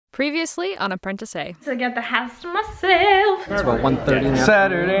Previously on ApprenticeEh. So I got the house to myself. It's about 1:30 now.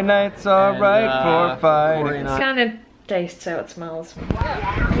 Saturday nights are right for fighting. It's kind of tastes how it smells. It's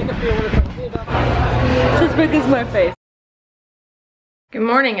as big as my face. Good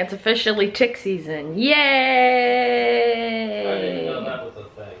morning, it's officially tick season. Yay! I didn't know that was a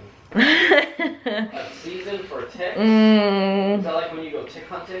thing. A season for ticks? Is that like when you go tick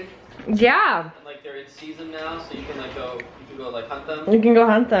hunting? Yeah. And like they're in season now, so you can like go like hunt them? You can go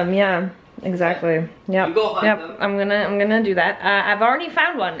hunt them, yeah. Exactly. Yep. You go hunt them? I'm gonna do that. I've already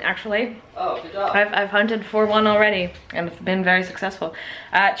found one, actually. Oh, good job. I've hunted for one already, and it's been very successful.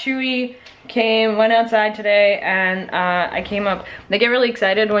 Chewy went outside today, and I came up. They get really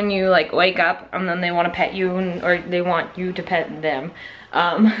excited when you like wake up, and then they want to pet you, or they want you to pet them.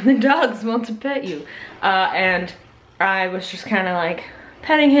 The dogs want to pet you, and I was just kind of like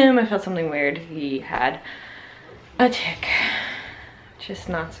petting him. I felt something weird. He had a tick. Just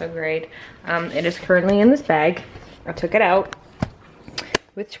not so great. It is currently in this bag. I took it out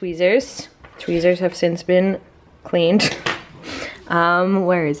with tweezers. Tweezers have since been cleaned.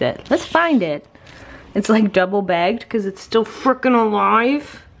 Where is it? Let's find it. It's like double bagged because it's still frickin'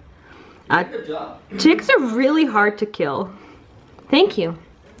 alive. Good job. Ticks are really hard to kill. Thank you.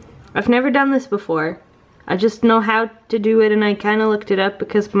 I've never done this before. I just know how to do it, and I kind of looked it up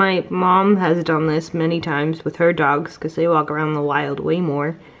because my mom has done this many times with her dogs because they walk around the wild way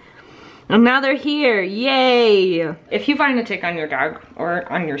more. And now they're here, yay! If you find a tick on your dog or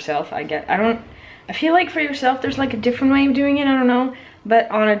on yourself, I feel like for yourself there's like a different way of doing it, I don't know. But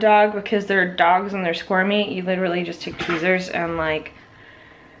on a dog, because they're dogs and they're squirmy, you literally just take tweezers and like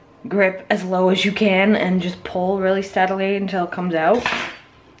grip as low as you can and just pull really steadily until it comes out.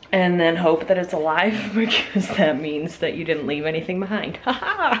 And then hope that it's alive, because that means that you didn't leave anything behind.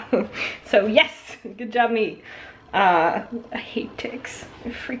 Haha! So yes, good job me. I hate ticks,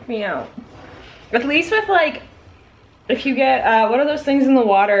 they freak me out. At least with like, if you get, what are those things in the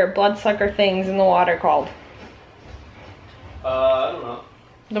water, bloodsucker things in the water called? I don't know.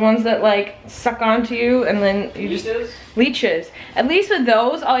 The ones that like suck onto you and then you just... Leeches. At least with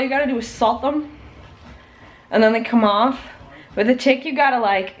those, all you gotta do is salt them. And then they come off. With a tick, you gotta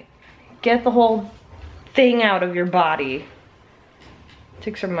like get the whole thing out of your body.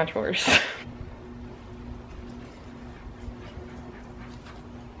 Ticks are much worse.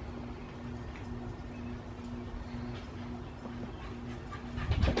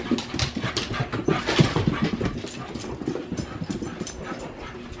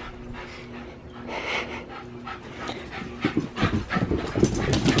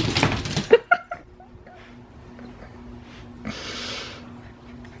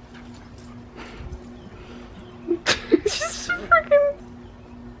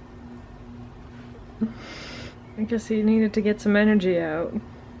 I guess he needed to get some energy out.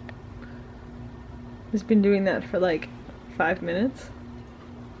 He's been doing that for like 5 minutes.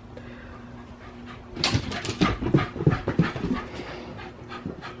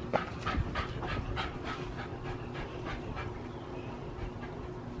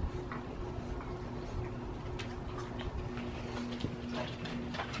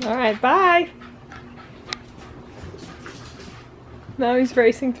 All right, bye. Now he's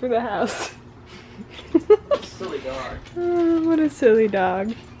racing through the house. Silly dog. Oh, what a silly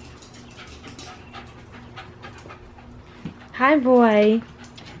dog. Hi, boy.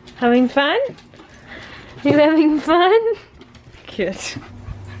 Having fun? You having fun? Good.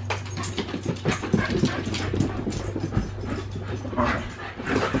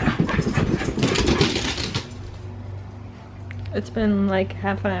 It's been like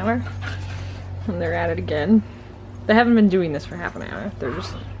half an hour, and they're at it again. They haven't been doing this for half an hour. They're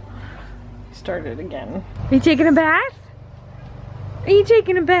just started again. Are you taking a bath? Are you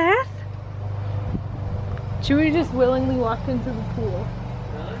taking a bath? Chewy just willingly walked into the pool.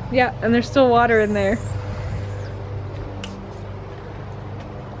 Really? Yeah, and there's still water in there.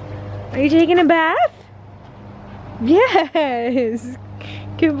 Are you taking a bath? Yes!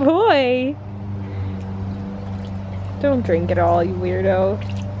 Good boy! Don't drink it all, you weirdo.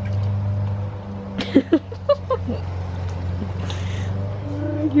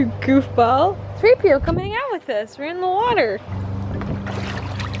 You goofball. 3PO, come hang out with us. We're in the water.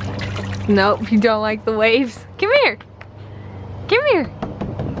 Nope, you don't like the waves. Come here. Come here.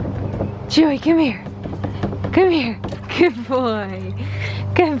 Chewy, come here. Come here. Good boy.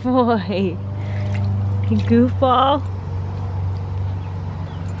 Good boy. You goofball.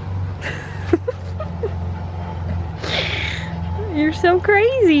 You're so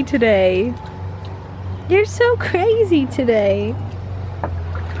crazy today. You're so crazy today.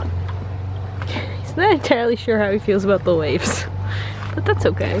 He's not entirely sure how he feels about the waves. But that's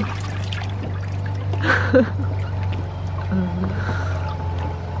okay.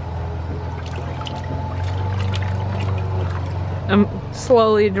 I'm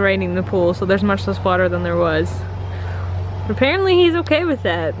slowly draining the pool, so there's much less water than there was. But apparently he's okay with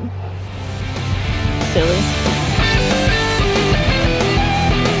that. Silly.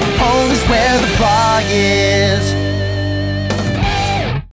 Home is where the bar is.